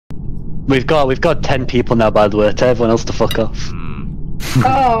We've got 10 people now, by the way. Tell everyone else to fuck off. Oh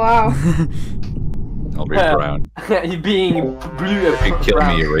wow. I'll be around. You're being blue. You're killing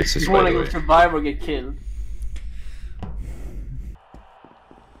me, you're racist, You by wanna the go way. survive or get killed?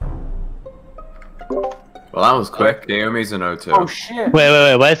 Well, that was quick. Naomi's an O2. Oh shit.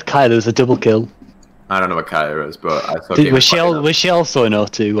 Wait. Where's Kai? There was a double kill. I don't know what Kaya is, but I saw Kami's Was body she also an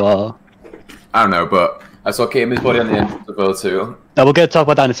O2 or? I don't know, but I saw Kami's body on the entrance of O2. Now, we're going to talk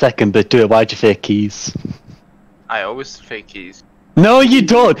about that in a second, but do it. Why'd you fake keys? I always fake keys. No, you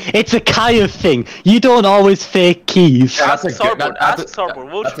don't. It's a Kaya thing. You don't always fake keys. Ask Starboard,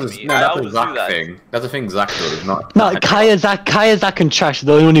 vote for me. I That's a always do Zach that. thing. That's a thing Zach does, not. No, Kaya, Zach, and Trash are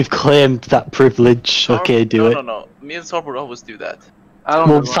the only one who've claimed that privilege. Okay, do it. No. Me and Starboard always do that. I don't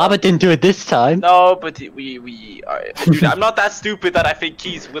Well, know. Saba didn't do it this time. No, but we are. Dude, I'm not that stupid that I fake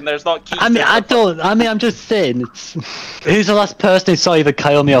keys when there's not keys. I'm just saying. It's who's the last person who saw either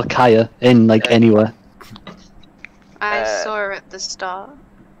Kayomi or Kaya in like anywhere? I saw her at the start.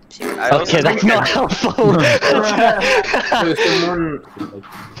 She was Okay, that's not helpful.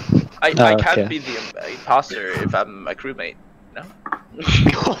 I okay. can't be the imposter if I'm a crewmate. No.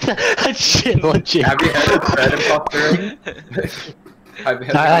 That's shit logic. Have you ever heard impostering?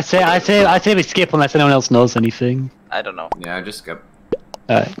 I say we skip unless anyone else knows anything. I don't know. Yeah, just skip.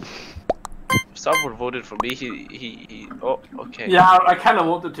 Alright. If Starboard voted for me, he. Oh, okay. Yeah, I kind of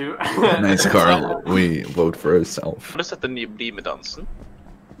wanted to. Nice, Carl. We vote for ourselves. Vad sätter ni bli med dansen?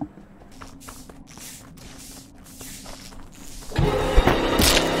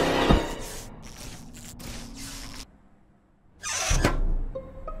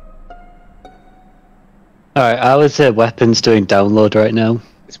 Alright, I was weapons doing download right now.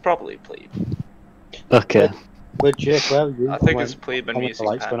 It's probably played. Okay. Wait, Jake, where are you? I think it's played by when the Music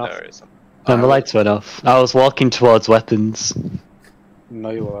lights went Panda off. or something. And the lights went off. I was walking towards weapons.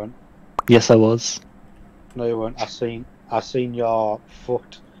 No, you weren't. Yes, I was. No, you weren't. I seen your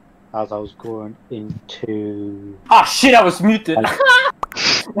foot as I was going into. Ah shit! I was muted. I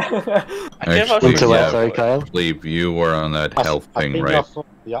can't Actually, Into where, yeah, sorry, Kyle? Sleep, you were on that health I thing, seen right? your foot,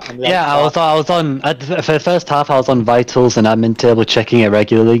 yeah, on the Yeah, outside. I was on for the first half. I was on vitals and admin table checking it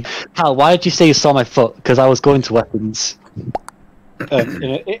regularly. Hal, why did you say you saw my foot? Because I was going to weapons.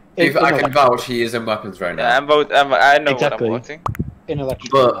 If I can vouch, he is in weapons right now. Yeah, I know Exactly. what I'm voting. In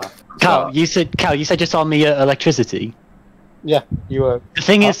electrical. But Cal, you said you saw me at electricity. Yeah, you were. The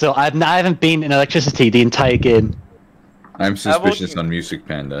thing is, though, I haven't been in electricity the entire game. I'm suspicious voting. on Music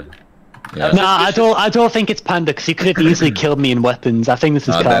Panda. Yeah. No, I don't think it's Panda because he could have easily killed me in weapons. I think this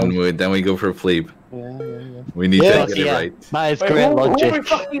is Cal. Then we go for Fleep. Yeah. We need Yeah, to get it right. That is Wait, great who are we logic.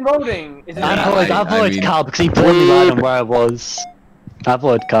 fucking voting? Is it I I voted mean- Cal because he told me right on where I was. I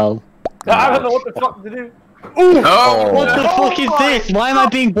voted Cal. I don't know what the fuck to do. oh, What the fuck is this? Why am I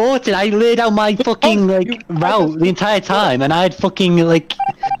being voted? I laid out my fucking route the entire time, and I had fucking like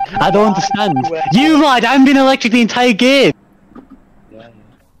I don't understand. You lied. I haven't been electric the entire game.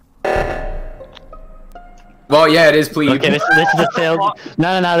 well, yeah, it is. Please. Okay, this is a failed.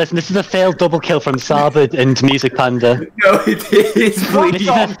 No. Listen, this is a failed double kill from Sarbad and Music Panda. No, it is. Please.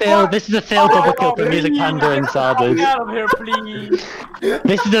 This is a failed double kill from Music Panda and Get Sarbad. out of here, please.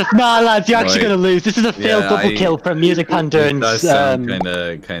 This is a lads. You're actually Right. gonna lose. This is a failed Yeah, double kill from Music Panda It and does sound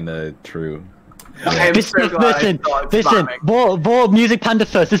kinda true. Listen, vote Music Panda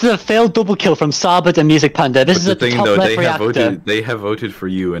first. This is a failed double kill from Sarbad and Music Panda. This But is the a thing top though, left reactor. they have voted for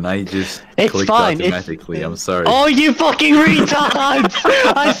you, and I just It's clicked fine, it's- automatically. I'm sorry. Oh, you fucking retard!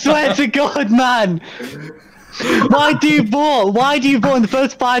 I swear to God, man. Why do you vote? Why do you vote in the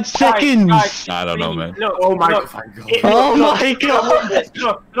first 5 seconds? Guys, I don't know, man. Look, Oh my look, god. Oh look, my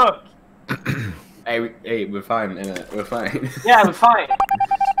God. Look. Hey, we're fine, innit? We're fine. Yeah, we're fine.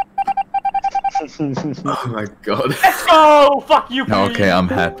 Oh my god. Let's go! Fuck you, please. Okay, I'm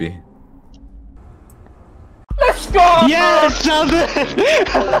happy. Let's go! Yes,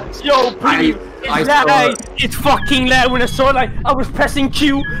 Sarbad! Yo, please! I It's saw loud! it. It's fucking loud when I saw it, like, I was pressing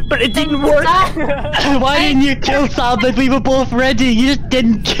Q, but it didn't work! Why didn't you kill Sarbad? We were both ready. You just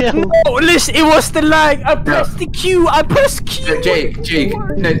didn't kill. Oh, listen, it was the lag! I pressed the Q! I pressed Q! Jake,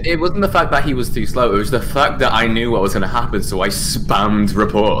 no, it wasn't the fact that he was too slow, it was the fact that I knew what was gonna happen, so I spammed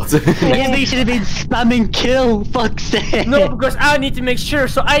report. Yeah, but you should have been spamming kill. Fuck's sake. No, because I need to make sure,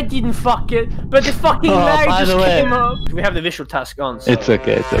 so I didn't fuck it, but the fucking Oh, lag by just the way. came up. We have the visual task on, so... It's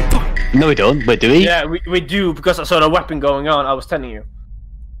okay. It's okay. No, we don't. Wait, do we? Yeah, we do, because I saw the weapon going on, I was telling you.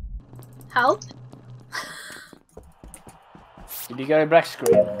 help. Did you get a black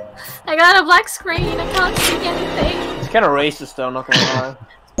screen? I got a black screen. I can't see anything. It's kind of racist though, not gonna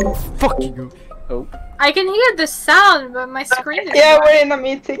lie. Fuck you. Oh. I can hear the sound, but my screen is Yeah, black. we're in a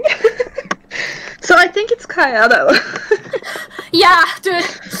meeting. So I think it's Kaya though. Yeah, dude.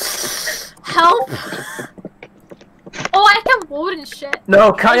 Help. Oh, I can vote and shit.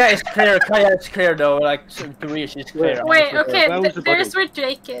 No, Kaya is clear. Kaya is clear though. Like 3, she's clear. Wait, okay, there's where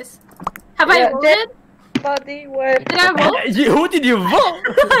Jake is. Have I voted? Buddy, where? Did I vote? Who did you vote?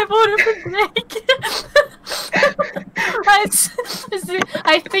 I voted for Jake.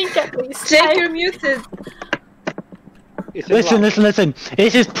 I think at least. Jake, you're muted. Listen.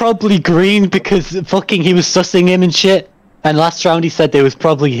 This is probably green because fucking he was sussing him and shit. And last round he said it was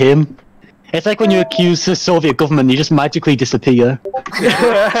probably him. It's like when you accuse the Soviet government, you just magically disappear.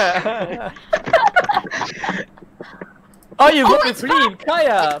 Oh, you voted Plebe!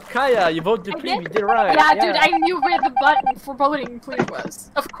 Kaya, you voted Plebe, you did right. Yeah, dude, I knew where the button for voting Plebe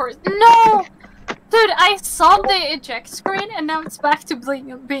was. Of course. No! Dude, I saw the eject screen and now it's back to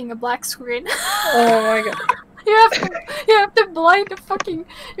being a black screen. Oh my god. You have to blind the fucking...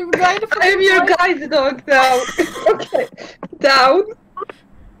 I'm your guide dog now. Okay. Down.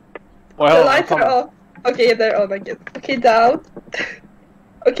 Well, the lights are off. Okay, they're on again. Okay, down.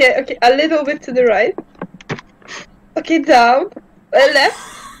 Okay, a little bit to the right. Okay, down.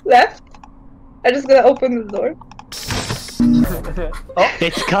 Left. I'm just gonna open the door. Oh.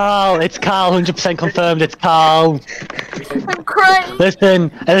 It's Carl, 100% confirmed, it's Carl. I'm crying.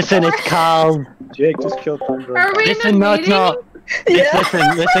 Listen, it's Carl. Jake just killed Thunder. Are we Listen, no, it's not.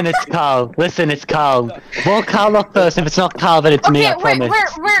 Listen, it's Carl. It's Carl. Vote Carl up first. If it's not Carl, then it's me, I promise.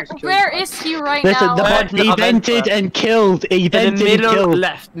 Where is he right Listen, now? the one he vented and killed. He vented and killed.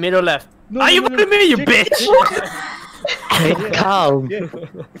 Middle left. Are you voting me, you bitch? It's Carl.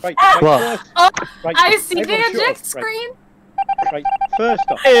 Right, what? I see the eject screen. Right, first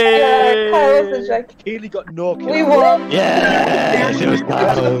off, Kyle's eject. Keely got no kills. We won. Yes, it was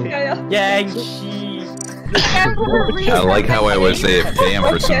Carl. I like how I was AFK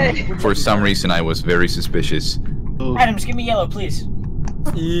and for some reason I was very suspicious. Adams, give me yellow, please.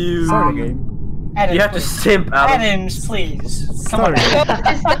 Start the game. Adams, You have to simp, Adams. Adams, please. Come on,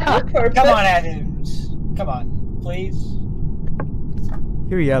 Adams. Come on, Adams. Come on, please.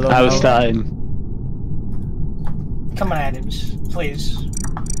 You're yellow. I was starting. Come on, Adams, please.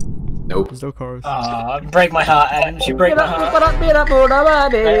 Nope. There's no cars. Break my heart, Adams. You break my heart.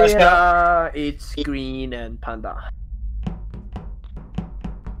 Let's go. It's green and panda.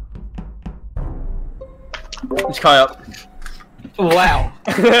 It's Kaya. Wow.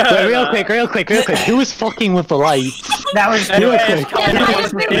 Wait, real quick. Who was fucking with the lights? That was Real Do quick. it.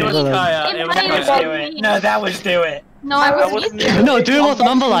 No, that was Do It. No, I wasn't. No, do it wasn't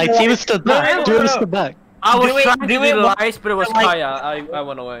on the lights. He was stood back. Do it was stood back. I was trying to do do it the lights, but it was Kaya. I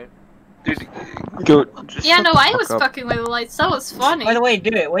went away. Go. Yeah, no, I was fucking with the lights. That was funny. By the way, Do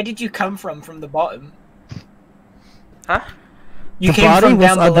It. Where did you come from the bottom? Huh? You The came body from was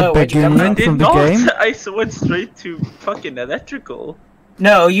down at the below. Where'd you come beginning from? from the game. I went straight to fucking electrical.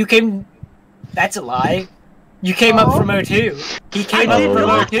 No, you came. That's a lie. You came up from O2. He came up from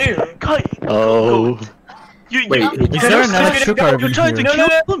O2. Oh. Is there another sugar You tried to No.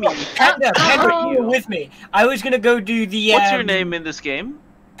 kill me. Panda, you were with me. I was gonna go do the. What's your name in this game?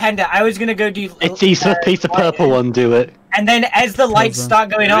 Panda, I was gonna go do. It's the piece of purple one. Do it. And then as the lights start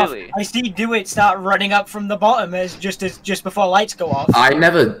going Really? off, I see Do It start running up from the bottom just before lights go off. I went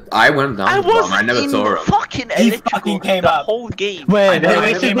down the bottom. I never saw him. Fucking He electrical fucking came the up. whole game. Wait,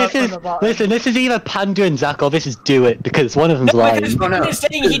 came up from the bottom. listen. This is either Panda and Zach or this is Do It because one of them's No, lying. because Panda is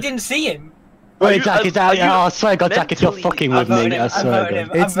saying he didn't see him. Wait, Zach, is that? I swear, God, Zach, if you're fucking with me, I swear.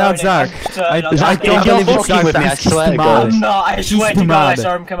 God. It's not Zach. I Zach, don't if you're believe it's fucking Zach with me, I because he's swear too to mad. God. I'm not. I swear He's to too God, I mad.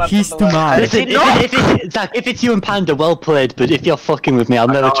 saw him come up He's from too below. mad. Listen, Zach, if it's you and Panda, well played, but if you're fucking with me, I'll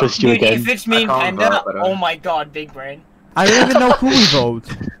never trust you Dude, again. if it's me and I can't Panda, vote, but oh my God, big brain. I don't even know who we vote.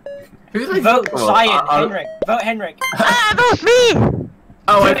 Who did I Vote for? Cyan, Henrik. Vote Henrik.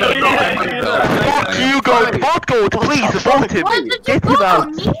 Oh, I thought You go, vote gold, please, vote him. What did you Get him vote out.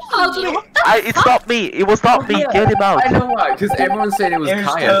 on me? What the It's not me. It was not me. Get him out. I know why, because everyone said it was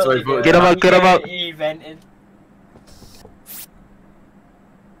Kaya, so I voted. Get him out. Get him out. He vented.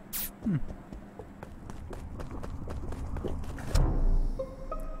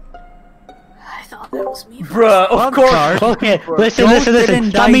 I thought that was me. Bruh, of course. Okay, listen. didn't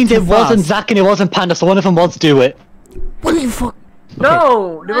That die means too it wasn't fast. Zach and it wasn't Panda, so one of them was Do It. What the fuck?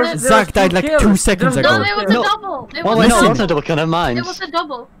 No, there was Zach died like 2 seconds No, ago. there was a No. double. It Oh was wait, a no, it double. wasn't a double kill, never mind. It was a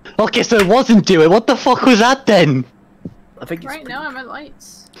double. Okay, so it wasn't Do It. What the fuck was that then? I think it's Right now I'm at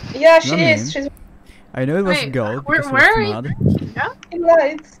lights. Yeah, she No, is. man. She's I know it was Wait, gold where- because he where was are mad. in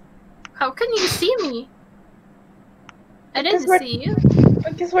lights. How can you see me? I didn't Because we're- see you.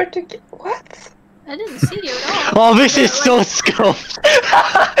 Because we're together. What? I didn't see you at all. Oh, this is so scuffed.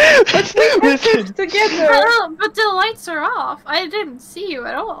 That's Listen. Together. But the lights are off. I didn't see you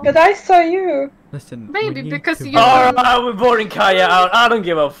at all. But I saw you. Listen. Maybe because you. Alright, we're boarding Kaya out. I don't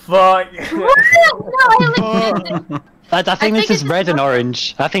give a fuck. I think this is red and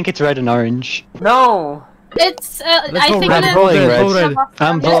orange. I think it's red and orange. No. It's. I think I'm it voting is. red.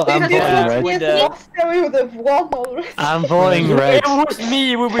 I'm voting red. Yes, we would have won already. I'm voting red. It was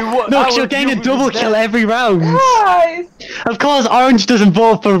me. We won. Look, you're getting a double kill every round. Guys. Of course, orange doesn't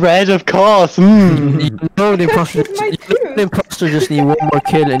vote for red. Of course. No, the imposter just need one more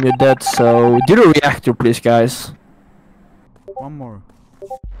kill and you're dead. So do the reactor, please, guys. One more.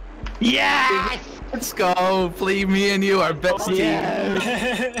 Yes! Let's go. Please, me and you are besties.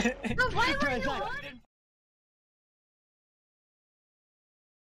 Yeah. Why were you